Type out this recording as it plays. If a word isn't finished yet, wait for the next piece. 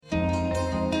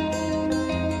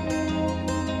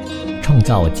创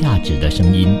造价值的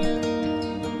声音。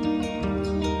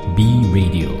B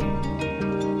Radio。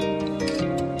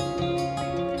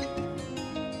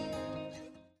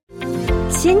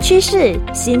新趋势、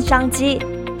新商机、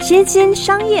新兴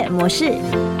商业模式。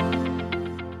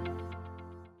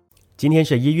今天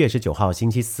是1月19号星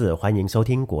期四，欢迎收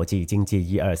听国际经济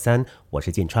123，我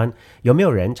是晋川。有没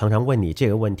有人常常问你这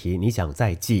个问题，你想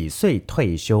在几岁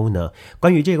退休呢？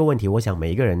关于这个问题，我想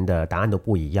每一个人的答案都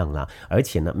不一样啦，而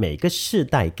且呢，每个世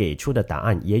代给出的答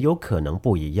案也有可能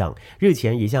不一样。日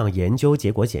前一项研究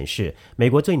结果显示，美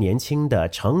国最年轻的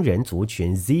成人族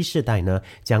群 Z 世代呢，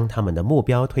将他们的目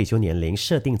标退休年龄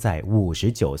设定在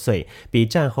59岁，比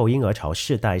战后婴儿潮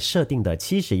世代设定的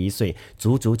71岁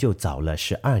足足就早了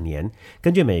12年。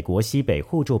根据美国西北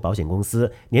互助保险公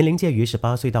司，年龄介于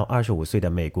18岁到25岁的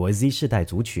美国 Z 世代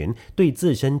族群对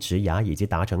自身职涯以及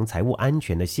达成财务安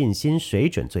全的信心水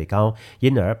准最高，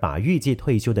因而把预计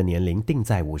退休的年龄定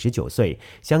在59岁。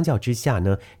相较之下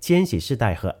呢，千禧世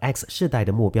代和 X 世代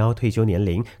的目标退休年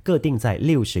龄各定在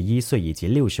61岁以及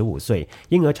65岁，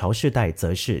婴儿潮世代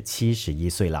则是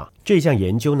71岁了。这项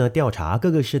研究呢，调查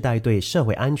各个世代对社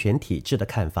会安全体制的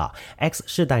看法。X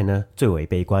世代呢最为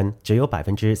悲观，只有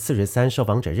43%受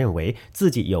访者认为自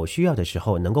己有需要的时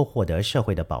候能够获得社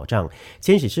会的保障。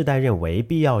千禧世代认为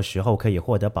必要时候可以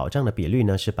获得保障的比率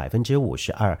呢是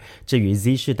52%，至于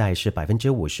Z 世代是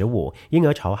55%，婴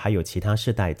儿潮还有其他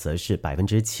世代则是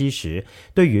70%。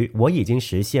对于我已经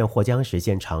实现或将实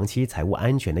现长期财务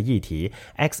安全的议题，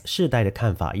 X 世代的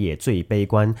看法也最悲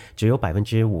观，只有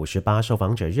58%受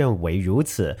访者认为如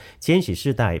此，千禧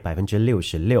世代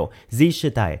66%， Z 世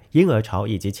代、婴儿潮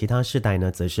以及其他世代呢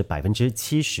则是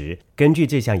70%。根据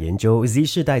这项研究， Z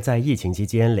世代在疫情期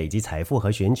间累积财富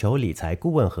和寻求理财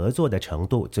顾问合作的程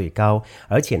度最高，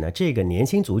而且呢，这个年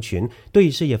轻族群对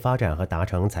事业发展和达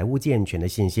成财务健全的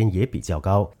信心也比较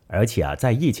高。而且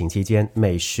在疫情期间，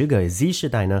每10个 Z 世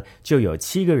代呢，就有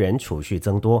7个人储蓄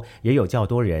增多，也有较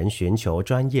多人寻求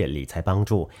专业理财帮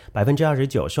助。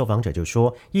29%受访者就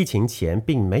说，疫情前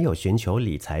并没有寻求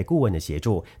理财顾问的协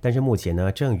助，但是目前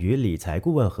呢，正与理财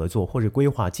顾问合作或是规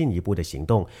划进一步的行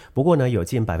动。不过呢，有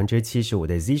近75%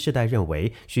的 Z 世代认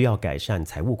为需要改善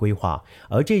财务规划。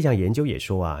而这项研究也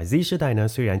说Z 世代呢，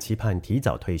虽然期盼提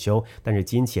早退休，但是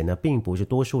金钱呢，并不是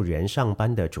多数人上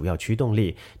班的主要驱动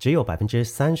力。只有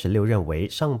36%认为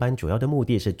上班主要的目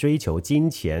的是追求金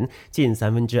钱，近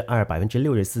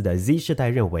2%，64%的 Z 世代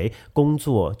认为工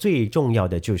作最重要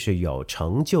的就是有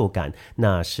成就感，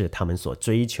那是他们所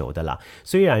追求的啦。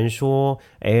虽然说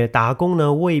打工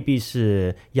呢未必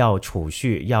是要储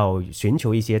蓄，要寻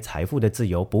求一些财富的自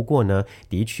由，不过呢，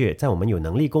的确在我们有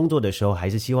能力工作的时候，还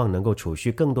是希望能够储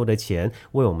蓄更多的钱，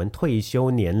为我们退休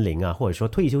年龄或者说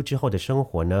退休之后的生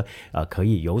活呢可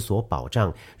以有所保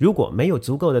障。如果没有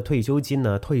足够的退休金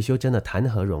呢，退休真的谈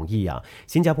何容易啊！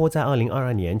新加坡在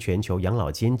2022年全球养老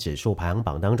金指数排行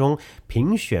榜当中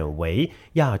评选为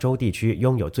亚洲地区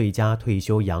拥有最佳退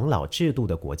休养老制度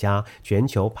的国家，全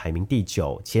球排名第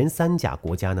9，前3甲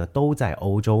国家呢都在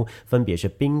欧洲，分别是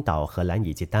冰岛、荷兰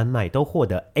以及丹麦，都获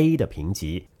得 A 的评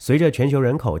级。随着全球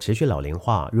人口持续老龄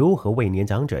化，如何为年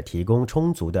长者提供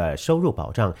充足的收入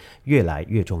保障越来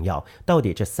越重要。到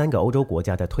底这3个欧洲国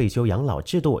家的退休养老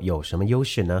制度有什么优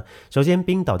势呢？首先，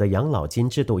冰岛的养老金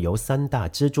制度由3大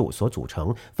支柱所组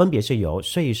成，分别是由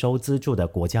税收资助的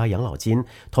国家养老金、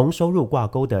同收入挂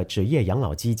钩的职业养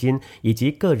老基金以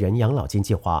及个人养老金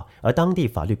计划。而当地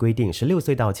法律规定，16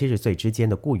岁到70岁之间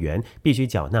的雇员必须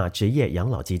缴纳职业养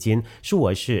老基金，数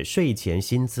额是税前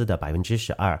薪资的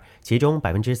12%，其中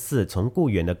4%从雇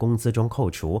员的工资中扣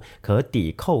除，可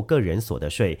抵扣个人所得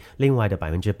税，另外的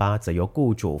8%则由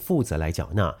雇主负责来缴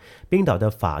纳。冰岛的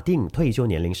法定退休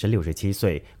年龄是67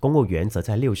岁，公务员则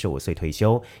在65岁退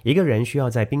休。一个人需要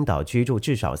在冰岛居住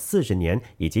至少40年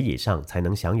以及以上，才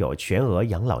能享有全额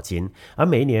养老金，而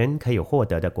每一年可以获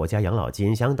得的国家养老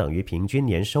金相等于平均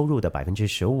年收入的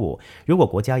15%。如果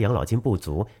国家养老金不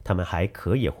足，他们还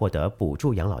可以获得补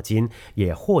助养老金，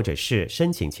也或者是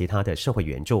申请其他的社会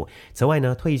援助。此外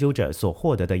呢，退休者所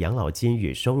获得的养老金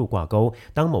与收入挂钩，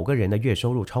当某个人的月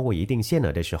收入超过一定限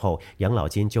额的时候，养老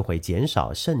金就会减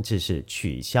少甚至是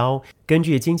取消。根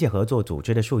据经济合作组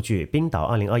织的数据，冰岛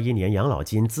2021年养老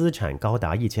金资产高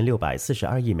达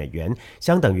1642亿美元，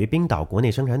相等于冰岛国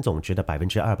内生产总值的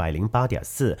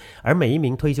 208.4%， 而每一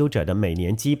名退休者的每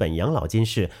年基本养老金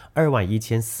是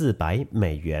21400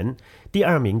美元。第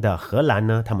2名的荷兰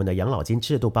呢，他们的养老金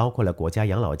制度包括了国家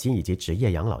养老金以及职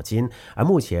业养老金，而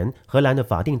目前荷兰的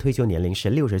法定退休年龄是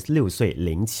66岁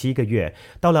07个月，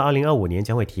到了2025年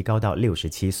将会提高到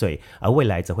67岁，而未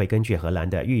来则会根据荷兰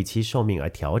的预期寿命而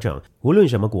调整。无论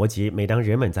什么国籍，每当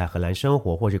人们在荷兰生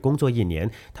活或是工作1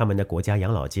年，他们的国家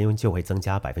养老金就会增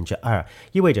加 2%，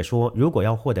 意味着说，如果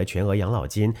要获得全额养老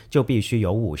金，就必须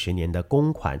有50年的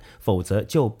公款，否则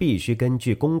就必须根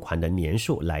据公款的年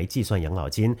数来计算养老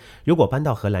金。如果搬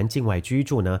到荷兰境外居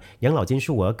住呢，养老金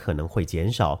数额可能会减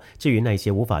少。至于那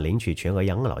些无法领取全额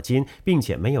养老金，并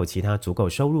且没有其他足够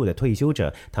收入的退休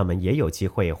者，他们也有机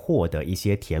会获得一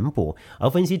些填补。而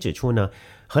分析指出呢，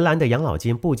荷兰的养老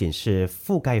金不仅是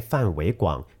覆盖范围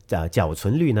广，缴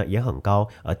存率呢也很高，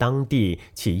而当地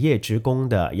企业职工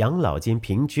的养老金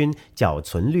平均缴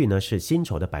存率呢是薪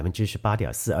酬的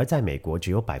 18.4%， 而在美国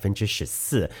只有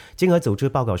 14%。 经合组织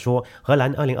报告说，荷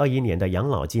兰2021年的养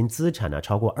老金资产呢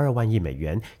超过2万亿美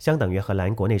元，相等于荷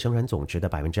兰国内生产总值的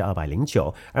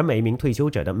 209%， 而每一名退休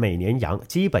者的每年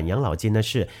基本养老金呢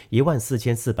是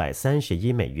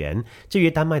14431美元。至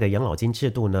于丹麦的养老金制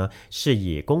度呢，是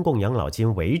以公共养老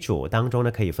金为主，当中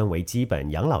呢可以分为基本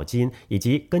养老金以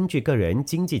及根据个人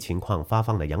经济情况发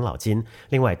放的养老金。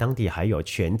另外，当地还有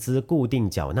全资固定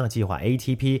缴纳计划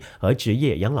ATP 和职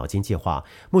业养老金计划。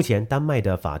目前丹麦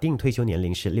的法定退休年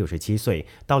龄是67岁，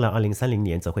到了2030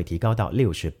年则会提高到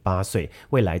68岁，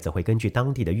未来则会根据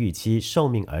当地的预期寿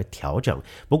命而调整。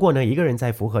不过呢，一个人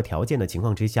在符合条件的情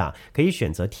况之下，可以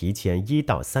选择提前1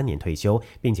到3年退休，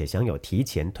并且享有提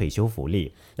前退休福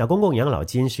利。那公共养老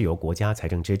金是由国家财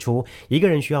政支出，一个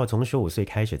人需要从15岁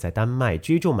开始在丹麦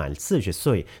居住满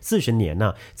40年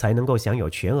呢，才能够享有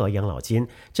全额养老金。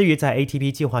至于在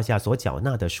ATP 计划下所缴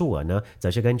纳的数额呢，则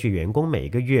是根据员工每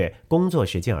个月工作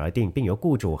时间而定，并由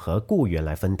雇主和雇员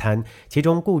来分摊，其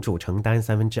中雇主承担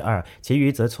2/3，其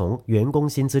余则从员工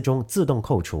薪资中自动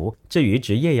扣除。至于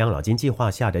职业养老金计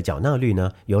划下的缴纳率呢，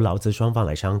由劳资双方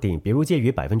来商定，比如介于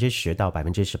 10% 到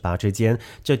 18% 之间，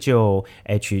这就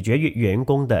取决于员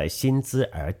工的薪资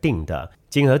而定的。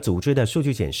经合组织的数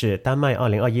据显示，丹麦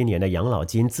2021年的养老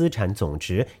金资产总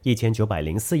值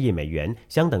1904亿美元，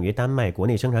相等于丹麦国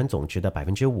内生产总值的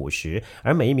 50%，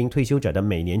 而每一名退休者的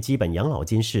每年基本养老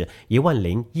金是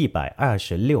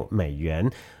10126美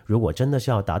元。如果真的是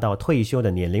要达到退休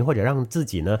的年龄，或者让自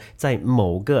己呢在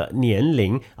某个年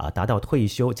龄达到退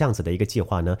休这样子的一个计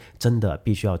划呢，真的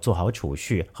必须要做好储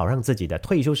蓄，好让自己的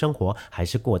退休生活还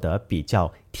是过得比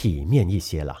较体面一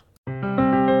些了。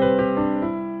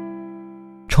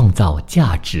创造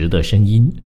价值的声音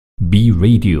B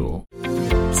Radio，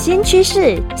 新趋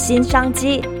势、新商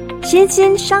机、新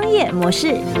兴商业模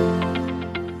式。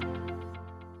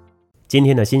今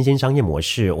天的新兴商业模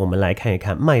式，我们来看一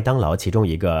看麦当劳其中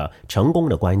一个成功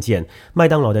的关键。麦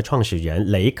当劳的创始人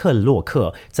雷克洛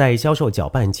克在销售搅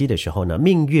拌机的时候呢，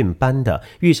命运般的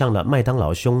遇上了麦当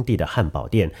劳兄弟的汉堡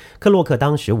店。克洛克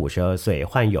当时52岁，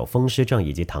患有风湿症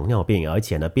以及糖尿病，而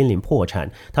且呢濒临破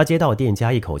产。他接到店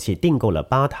家一口气订购了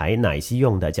8台奶昔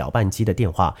用的搅拌机的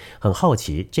电话，很好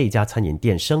奇这家餐饮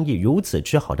店生意如此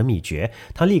之好的秘诀。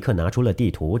他立刻拿出了地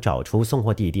图，找出送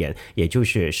货地点，也就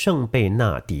是圣贝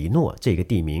纳迪诺这个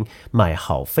地名，买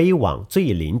好飞往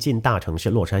最临近大城市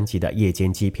洛杉矶的夜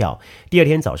间机票。第二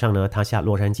天早上呢，他下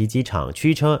洛杉矶机场，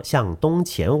驱车向东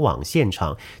前往现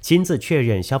场，亲自确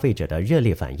认消费者的热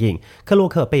烈反应。克洛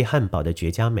克被汉堡的绝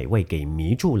佳美味给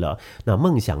迷住了，那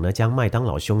梦想呢，将麦当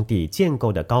劳兄弟建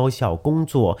构的高效工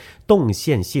作动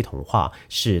线系统化，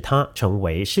使它成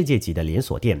为世界级的连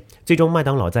锁店。最终麦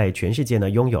当劳在全世界呢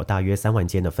拥有大约3万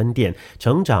间的分店，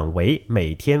成长为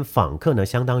每天访客呢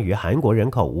相当于韩国人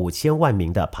口5000万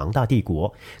名的庞大帝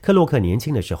国。克洛克年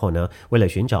轻的时候呢，为了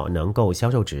寻找能够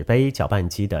销售纸杯、搅拌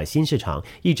机的新市场，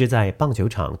一直在棒球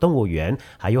场、动物园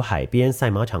还有海边、赛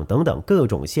马场等等各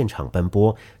种现场奔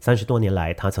波。30多年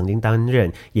来，他曾经担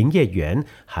任营业员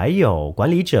还有管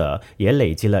理者，也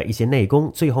累积了一些内功，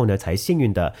最后呢才幸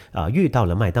运的遇到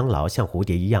了麦当劳，像蝴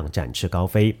蝶一样展翅高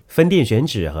飞。分店选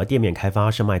址和店面开发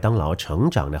是麦当劳成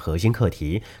长的核心课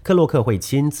题，克洛克会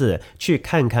亲自去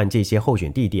看看这些候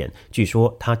选地点。据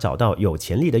说他找到有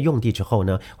潜力的用地之后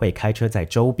呢，会开车在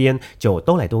周边就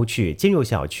兜来兜去，进入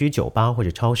小区、酒吧或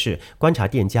者超市，观察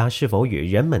店家是否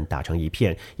与人们打成一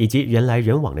片，以及人来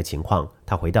人往的情况。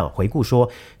他回顾说，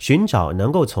寻找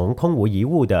能够从空无一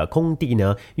物的空地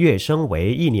呢，跃升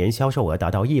为1年销售额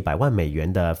达到100万美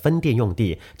元的分店用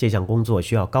地，这项工作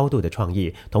需要高度的创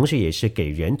意，同时也是给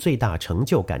人最大成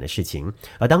就感的事情。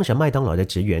而当时麦当劳的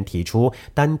职员提出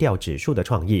单调指数的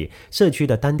创意，社区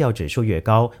的单调指数越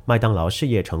高，麦当劳事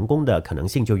业成功的可能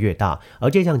性就越大。而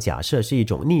这项假设是一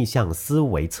种逆向思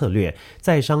维策略，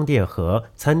在商店和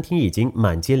餐厅已经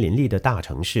满街林立的大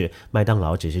城市，麦当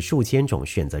劳只是数千种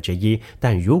选择之一，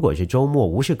但如果是周末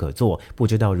无事可做，不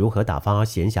知道如何打发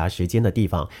闲暇时间的地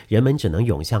方，人们只能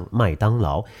涌向麦当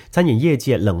劳。餐饮业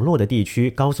界冷落的地区，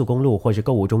高速公路或是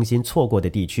购物中心错过的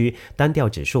地区，单调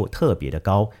指数特别的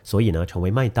高，所以呢，成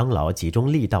为麦当劳集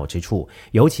中力道之处。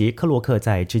尤其克洛克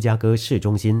在芝加哥市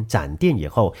中心展店以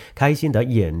后，开心的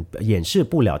掩饰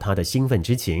不了他的兴奋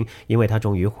之情，因为他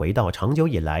终于回到长久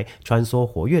以来穿梭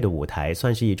活跃的舞台，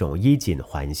算是一种衣锦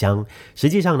还乡。实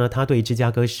际上呢，他对芝加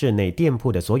哥市内店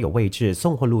铺的所有位置、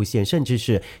送货路线，甚至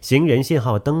是行人信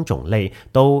号灯种类，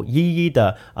都一一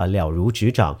的了如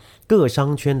指掌。各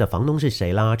商圈的房东是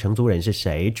谁啦，承租人是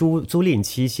谁，租赁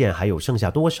期限还有剩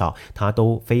下多少，他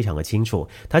都非常的清楚。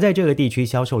他在这个地区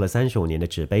销售了35年的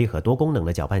纸杯和多功能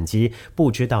的搅拌机，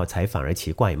不知道才反而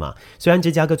奇怪嘛。虽然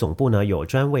芝加哥总部呢有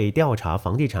专为调查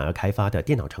房地产而开发的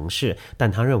电脑程式，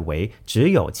但他认为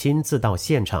只有亲自到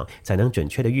现场才能准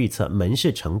确的预测门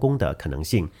市成功的可能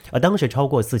性。而当时超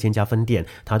过4000家分店，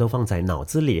他都放在脑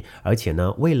子里，而且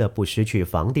呢，为了不失去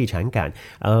房地产感，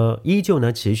依旧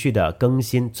呢持续的更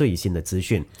新最新的资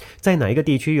讯。在哪一个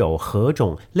地区有何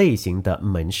种类型的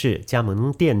门市，加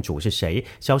盟店主是谁，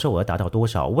销售额达到多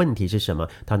少，问题是什么，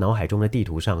他脑海中的地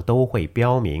图上都会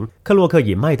标明。克洛克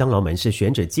以麦当劳门市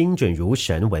选址精准如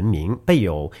神闻名，备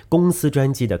有公司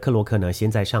专机的克洛克呢，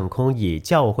先在上空以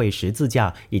教会十字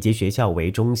架以及学校为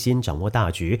中心掌握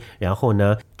大局，然后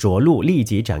呢着陆立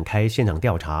即展开现场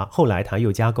调查。后来他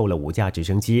又加购了5架直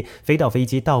升机，飞到飞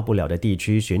机到不了的地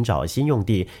区寻找新用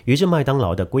地，于是麦当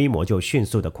劳的规模就迅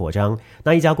速的扩张。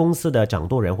那一家公司的掌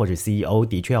舵人或者 CEO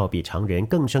的确要比常人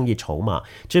更胜一筹码。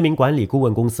知名管理顾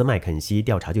问公司麦肯锡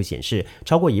调查就显示，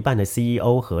超过一半的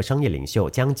CEO 和商业领袖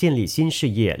将建立新事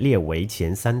业列为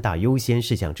前3大优先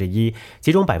事项之一，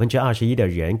其中21%的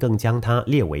人更将它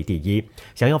列为第一。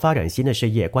想要发展新的事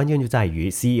业，关键就在于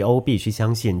CEO 必须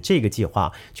相信这个计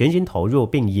划，全心投入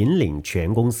并引领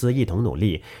全公司一同努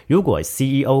力。如果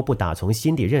CEO 不打从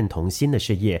心底认同新的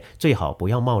事业，最好不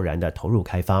要贸然的投入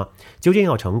开发。究竟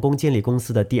要成功建立公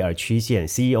司的第2曲线，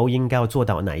 CEO 应该要做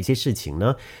到哪一些事情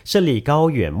呢？设立高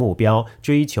远目标，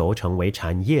追求成为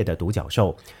产业的独角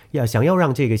兽。想要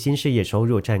让这个新事业收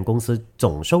入占公司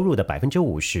总收入的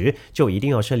50%，就一定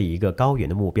要设立一个高远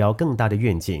的目标，更大的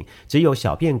愿景。只有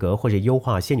小变革或者优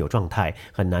化现有状态，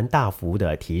很难大幅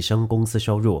的提升公司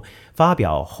收入。发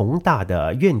表宏大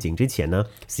的愿景之前呢，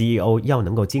 CEO 要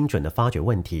能够精准的发掘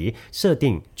问题，设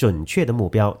定准确的目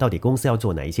标，到底公司要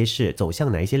做哪一些事，走向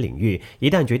哪一些领域。一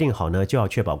旦决定好呢，就要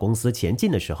确保公司前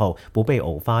进的时候不被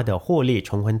偶发的获利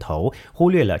冲昏头，忽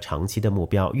略了长期的目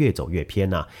标，越走越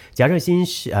偏啊。假设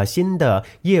新的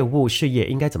业务事业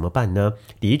应该怎么办呢？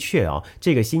的确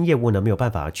这个新业务呢没有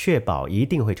办法确保一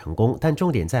定会成功，但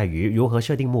重点在于如何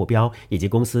设定目标，以及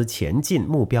公司前进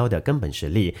目标的根本实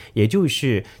力。也就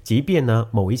是即便呢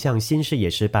某一项新事业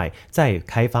失败，再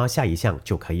开发下一项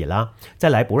就可以啦。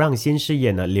再来，不让新事业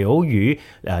呢流于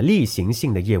例行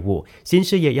性的业务。新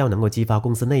事业要能够激发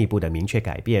公司内部的明确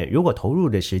改变，如果投入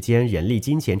的时间、人力、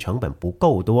金钱成本不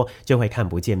够多，就会看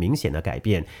不见明显的改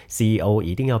变。 CEO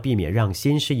一定要避免让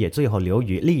新事业最后流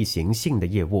于例行性的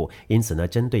业务。因此呢，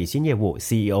针对新业务，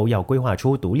 CEO 要规划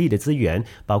出独立的资源，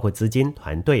包括资金、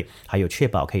团队，还有确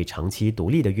保可以长期独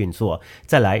立的运作。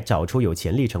再来，找出有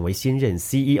潜力成为新任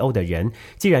CEO 的人。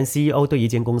既然 CEO 对一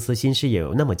间公司新事业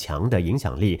有那么强的影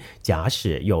响力，假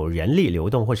使有人力流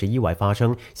动或是意外发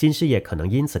生，新事业可能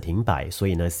因此停摆，所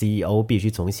以呢 CEO 必须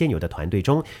从现有的团队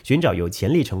中寻找有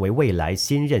潜力成为未来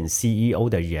新任 CEO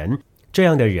的人。这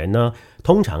样的人呢，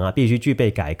通常必须具备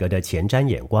改革的前瞻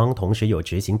眼光，同时有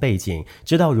执行背景，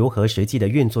知道如何实际的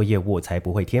运作业务，才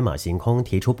不会天马行空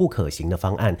提出不可行的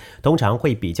方案。通常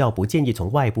会比较不建议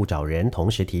从外部找人，同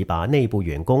时提拔内部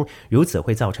员工，如此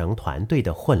会造成团队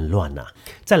的混乱啊。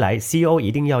再来， CEO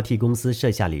一定要替公司设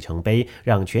下里程碑，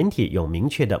让全体有明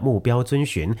确的目标遵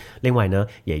循。另外呢，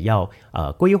也要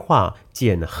规划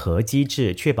检核机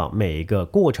制，确保每个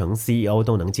过程 CEO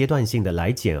都能阶段性的来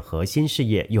检核新事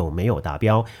业有没有达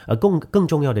标。而更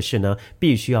重要的是呢，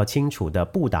必须要清楚的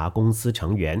布达公司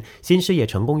成员新事业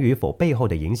成功与否背后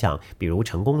的影响，比如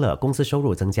成功了，公司收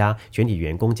入增加，全体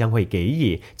员工将会给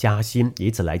予加薪，以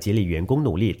此来激励员工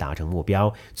努力达成目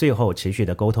标。最后，持续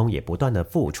的沟通也不断的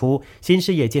付出。新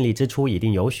事业建立之初一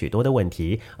定有许多的问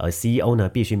题，而 CEO 呢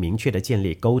必须明确的建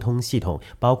立沟通系统，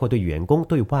包括对员工、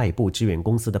对外部支援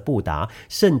公司的布达，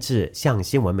甚至向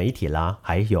新闻媒体啦，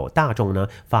还有大众呢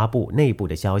发布内部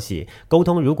的消息。沟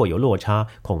通如果有落差，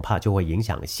恐怕就会影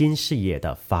响新事业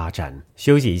的发展。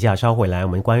休息一下，稍回来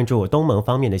我们关注东盟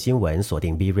方面的新闻，锁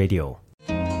定 B Radio，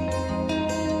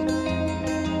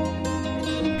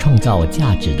 创造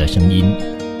价值的声音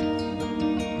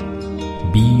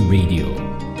B Radio。